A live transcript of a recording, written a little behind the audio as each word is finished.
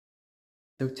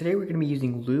So today we're going to be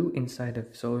using Lou inside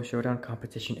of Solo Showdown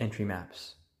competition entry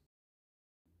maps.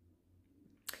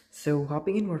 So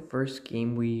hopping into our first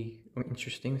game,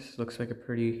 interesting, this looks like a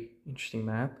pretty interesting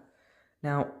map.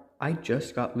 Now, I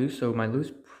just got Lou, so my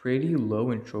Lou's pretty low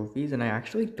in trophies, and I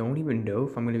actually don't even know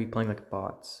if I'm going to be playing like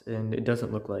bots, and it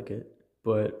doesn't look like it,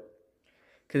 but,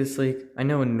 because it's like, I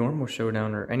know in normal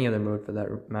Showdown, or any other mode for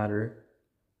that matter,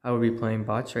 I would be playing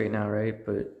bots right now, right,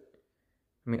 but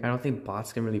I mean, I don't think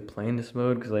bots can really play in this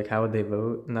mode because, like, how would they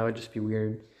vote? And that would just be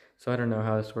weird. So I don't know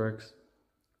how this works.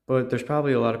 But there's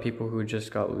probably a lot of people who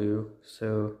just got Lou.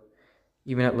 So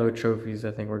even at low trophies, I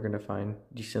think we're going to find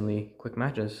decently quick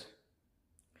matches.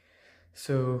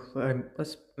 So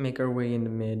let's make our way into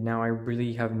mid. Now, I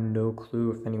really have no clue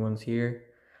if anyone's here.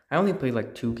 I only played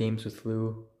like 2 games with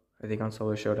Lou. I think on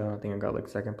Solo Showdown, I think I got like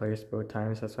 2nd place both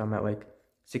times. That's why I'm at like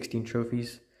 16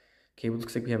 trophies. Okay, well,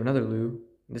 looks like we have another Lou.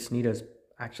 This Nita's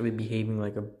actually behaving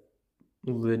like a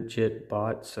legit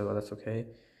bot, so that's okay.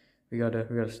 We got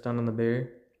a stun on the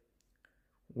bear.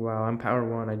 Wow, I'm power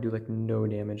 1. I do like no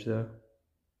damage though.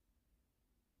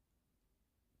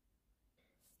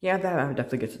 Yeah, that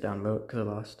definitely gets a down vote because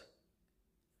I lost.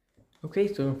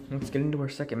 Okay, so let's get into our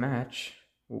second match.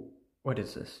 What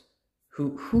is this?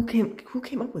 Who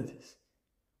came up with this?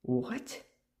 What?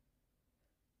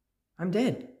 I'm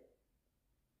dead.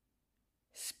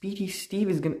 Speedy Steve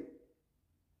is gonna.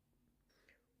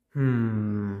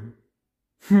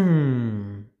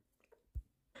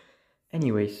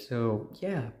 Anyway, so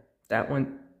yeah, that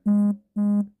one.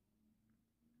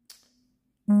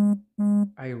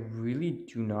 I really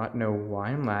do not know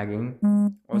why I'm lagging.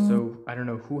 Also, I don't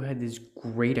know who had this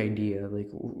great idea. Like,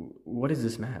 what is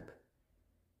this map?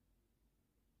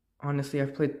 Honestly,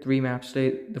 I've played 3 maps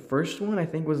today. The first one, I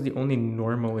think, was the only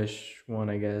normal-ish one,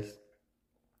 I guess.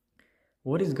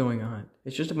 What is going on?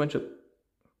 It's just a bunch of...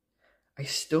 I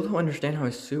still don't understand how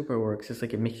a super works. It's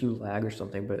like it makes you lag or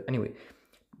something. But anyway,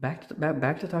 back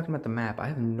to talking about the map. I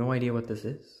have no idea what this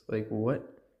is. Like, what?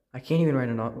 I can't even write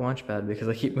a launch pad because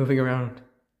I keep moving around.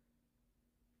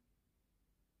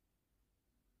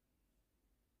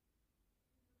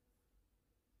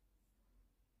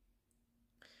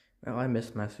 Well, I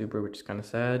missed my super, which is kind of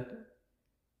sad.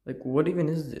 Like, what even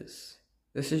is this?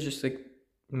 This is just like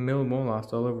Mil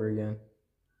Molas all over again.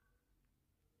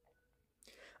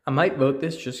 I might vote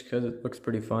this just because it looks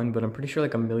pretty fun, but I'm pretty sure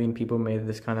like 1 million people made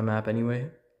this kind of map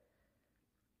anyway.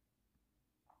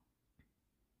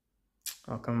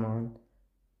 Oh, come on.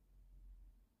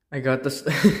 I got this.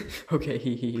 Okay,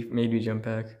 he made me jump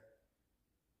back.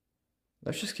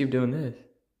 Let's just keep doing this.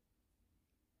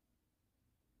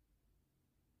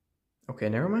 Okay,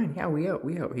 never mind. Yeah, we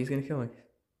out. He's gonna kill us.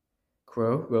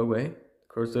 Crow, go away.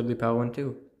 Crow's literally power 1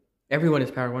 too. Everyone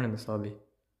is power 1 in this lobby.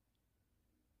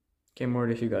 Okay,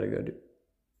 Mortis, you gotta go, dude.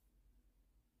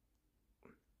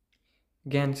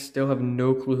 Again, still have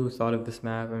no clue who thought of this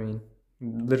map. I mean,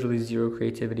 literally zero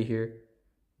creativity here.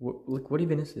 What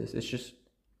even is this? It's just...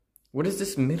 What is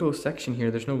this middle section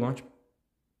here? There's no launch...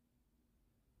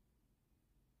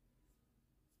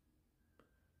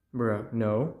 Bruh,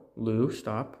 no. Lou,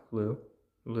 stop. Lou.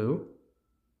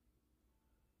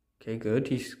 Okay, good.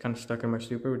 He's kind of stuck in my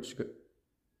super, which is good.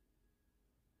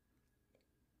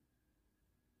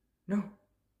 No.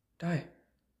 Die.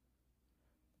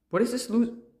 What is this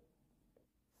Lou?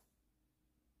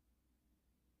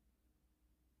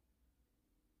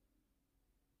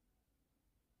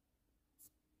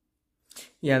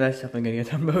 Yeah, that's definitely gonna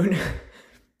get down mode.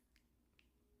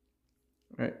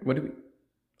 Alright, what do we...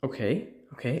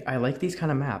 Okay, I like these kind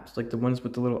of maps. Like the ones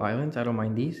with the little islands, I don't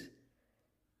mind these.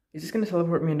 Is this gonna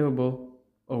teleport me into a bull?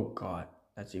 Oh god,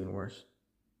 that's even worse.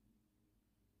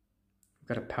 We've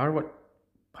got a power what?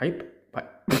 Pipe?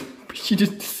 She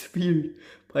just disappeared.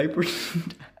 Piper...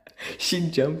 She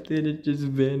jumped in and just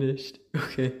vanished.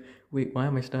 Okay, wait, why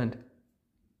am I stunned?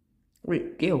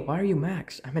 Wait, Gale, why are you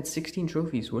max? I'm at 16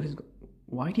 trophies. What is...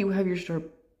 Why do you have your star...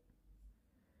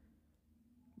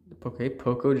 Okay,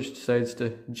 Poco just decides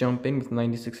to jump in with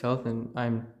 96 health and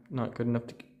I'm not good enough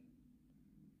to...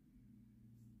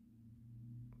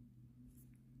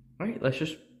 Alright, let's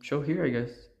just show here, I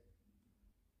guess.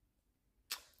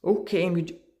 Okay, and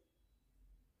you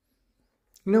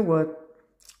know what?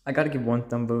 I gotta give 1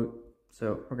 thumb vote.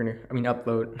 So we're gonna...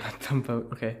 upvote, not thumb vote.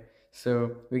 Okay,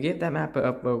 so we gave that map an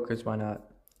upvote because why not?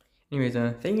 Anyways,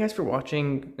 thank you guys for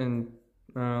watching and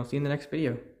I'll see you in the next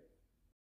video.